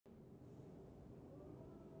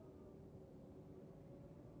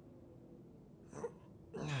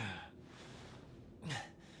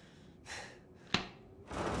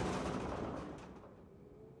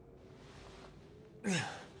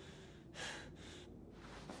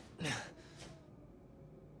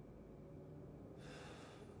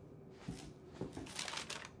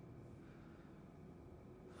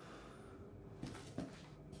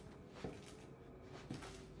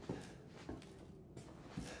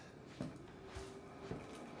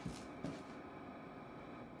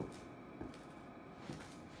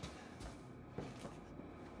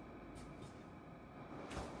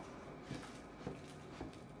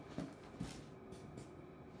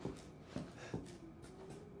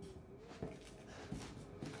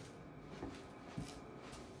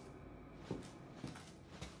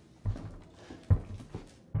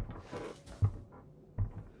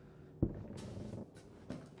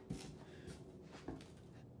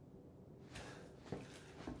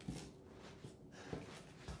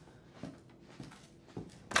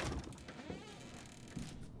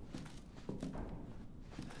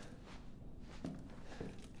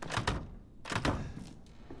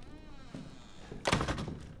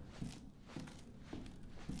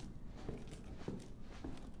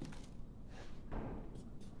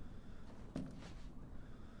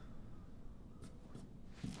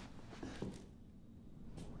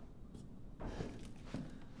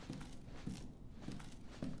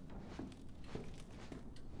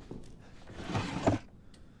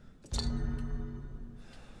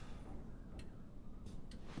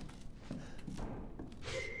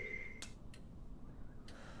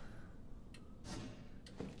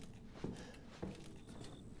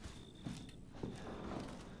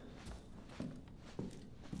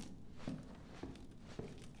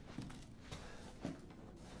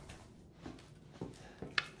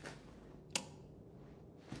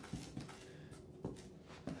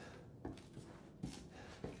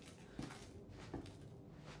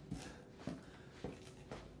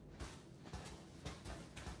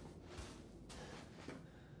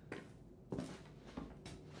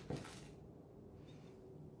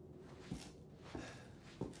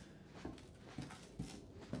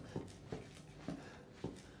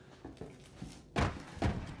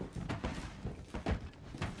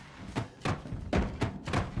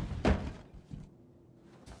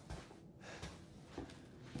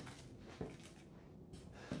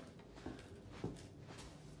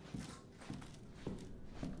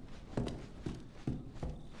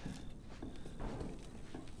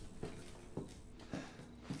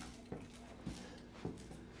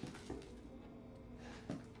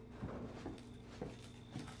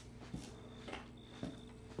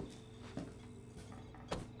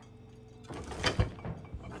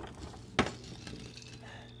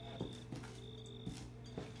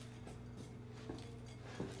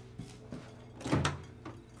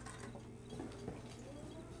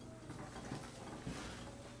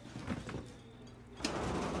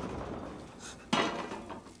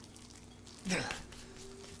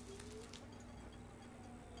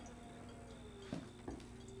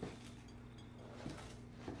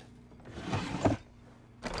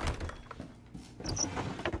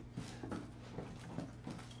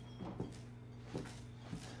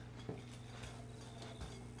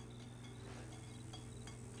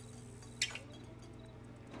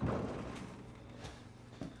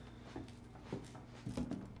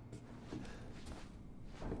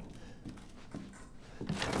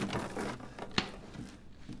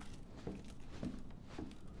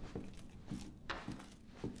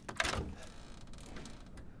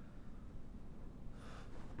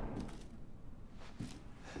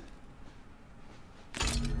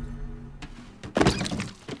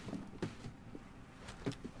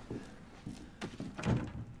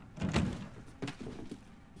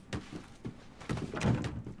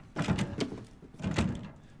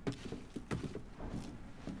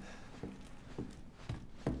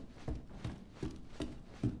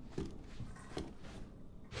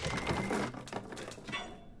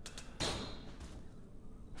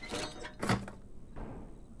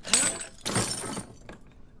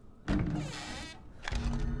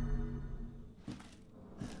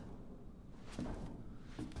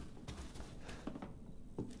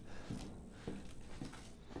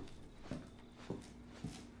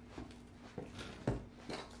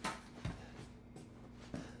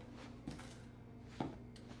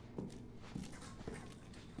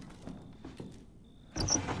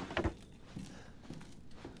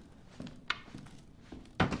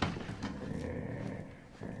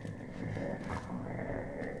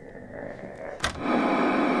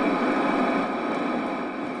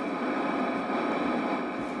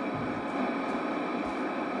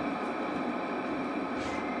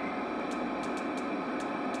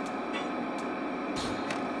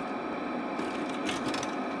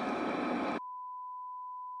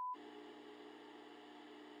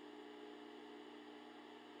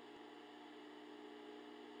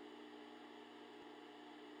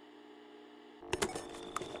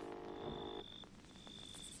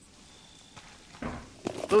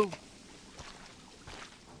Boo.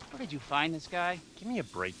 Where did you find this guy? Give me a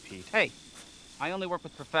break, Pete. Hey, I only work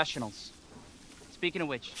with professionals. Speaking of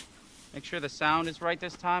which, make sure the sound is right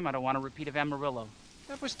this time. I don't want a repeat of Amarillo.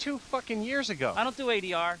 That was 2 fucking years ago. I don't do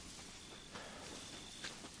ADR.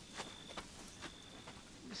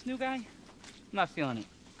 This new guy? I'm not feeling it.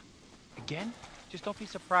 Again? Just don't be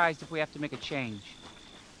surprised if we have to make a change.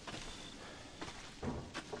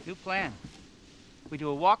 New plan. We do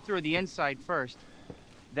a walkthrough of the inside first,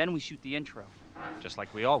 then we shoot the intro. Just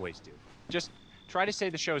like we always do. Just try to say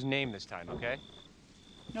the show's name this time, okay?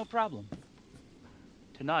 No problem.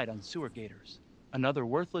 Tonight on Sewer Gators, another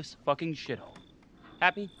worthless fucking shithole.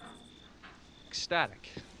 Happy? Ecstatic.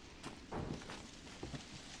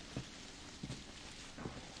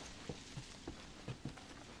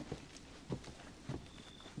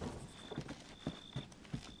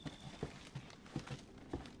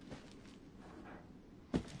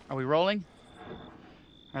 Are we rolling?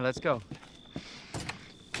 All right, let's go.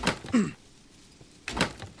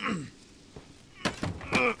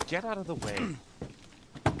 Get out of the way.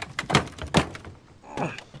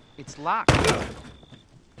 It's locked.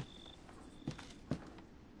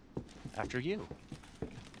 After you.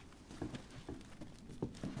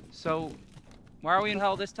 So, why are we in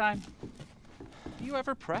hell this time? Do you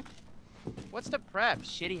ever prep? What's the prep?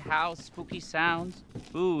 Shitty house, spooky sounds?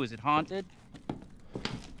 Ooh, is it haunted?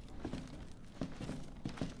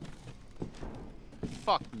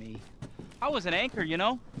 Fuck me. I was an anchor, you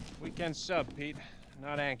know? Weekend sub, Pete.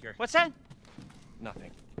 Not anchor. What's that? Nothing.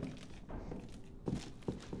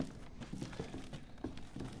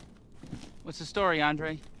 What's the story,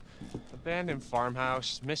 Andre? Abandoned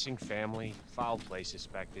farmhouse, missing family, foul play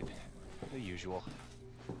suspected. The usual.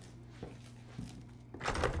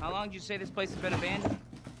 How long did you say this place has been abandoned?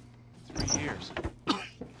 3 years.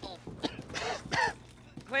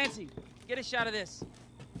 Clancy, get a shot of this.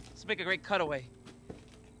 Let's make a great cutaway.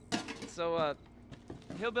 So,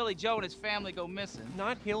 Hillbilly Joe and his family go missing.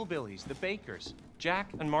 Not hillbillies, the Bakers.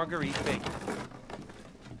 Jack and Marguerite Baker.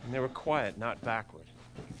 And they were quiet, not backward.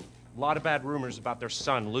 A lot of bad rumors about their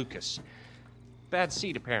son, Lucas. Bad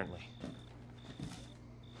seed, apparently.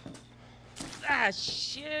 Ah,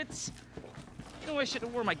 shit. You know I should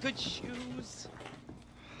have worn my good shoes.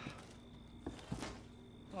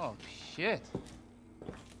 Oh, shit.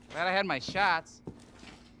 Glad I had my shots.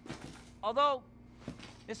 Although,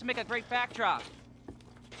 this would make a great backdrop.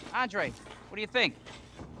 Andre, what do you think?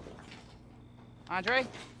 Andre?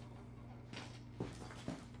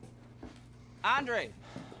 Andre!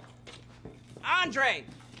 Andre!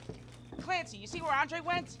 Clancy, you see where Andre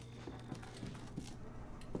went?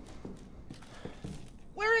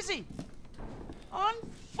 Where is he?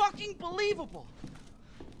 Unfucking believable.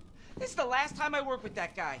 This is the last time I work with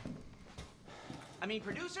that guy. I mean,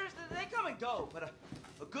 producers, they come and go, but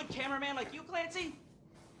a good cameraman like you, Clancy,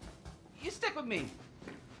 you stick with me.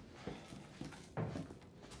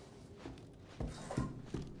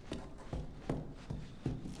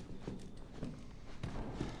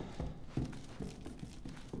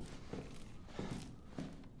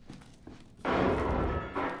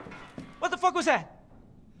 What the fuck was that?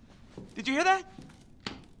 Did you hear that?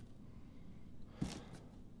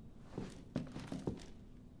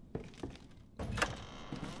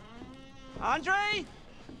 Andre?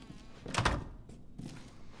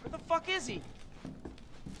 Where the fuck is he?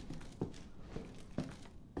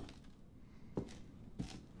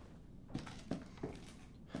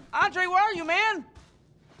 Andre, where are you, man?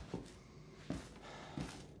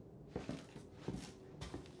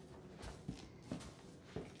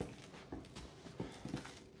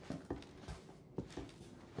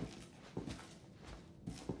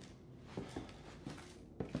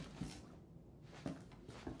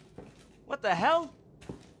 What the hell?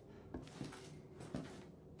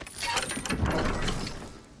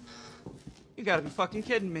 You gotta be fucking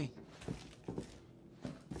kidding me.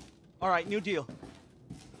 All right, new deal.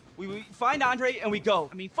 We find Andre and we go.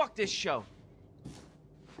 I mean, fuck this show.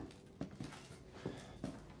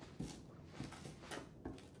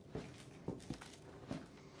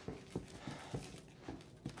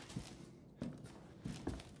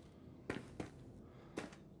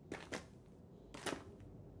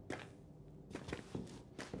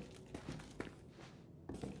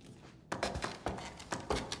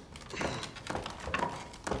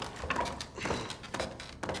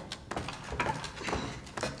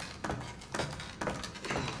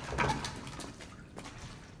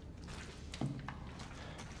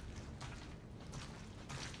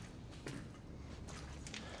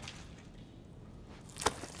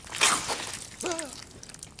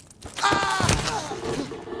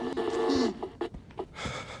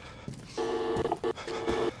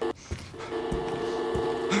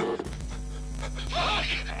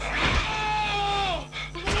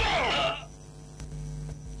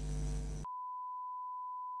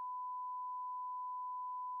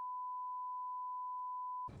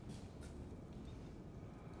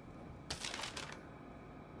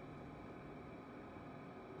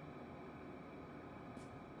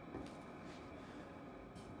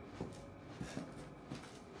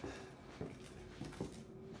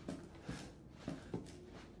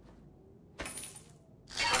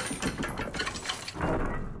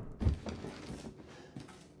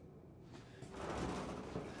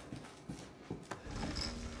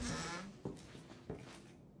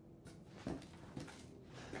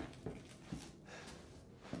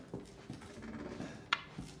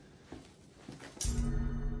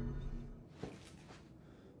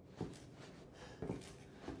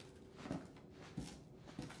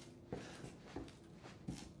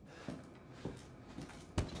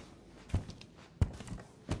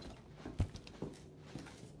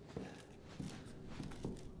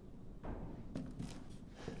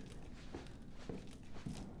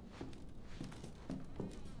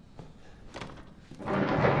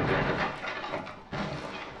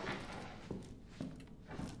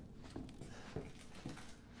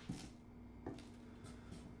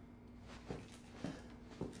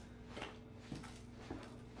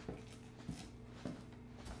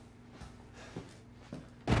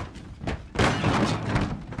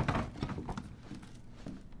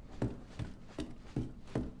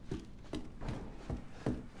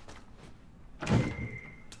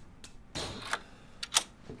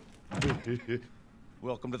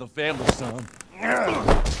 Welcome to the family, son.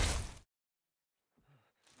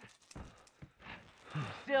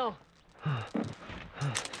 Still.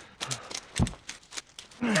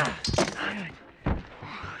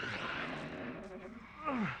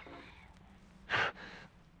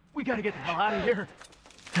 We gotta get the hell out of here.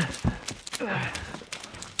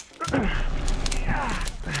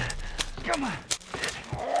 Come on.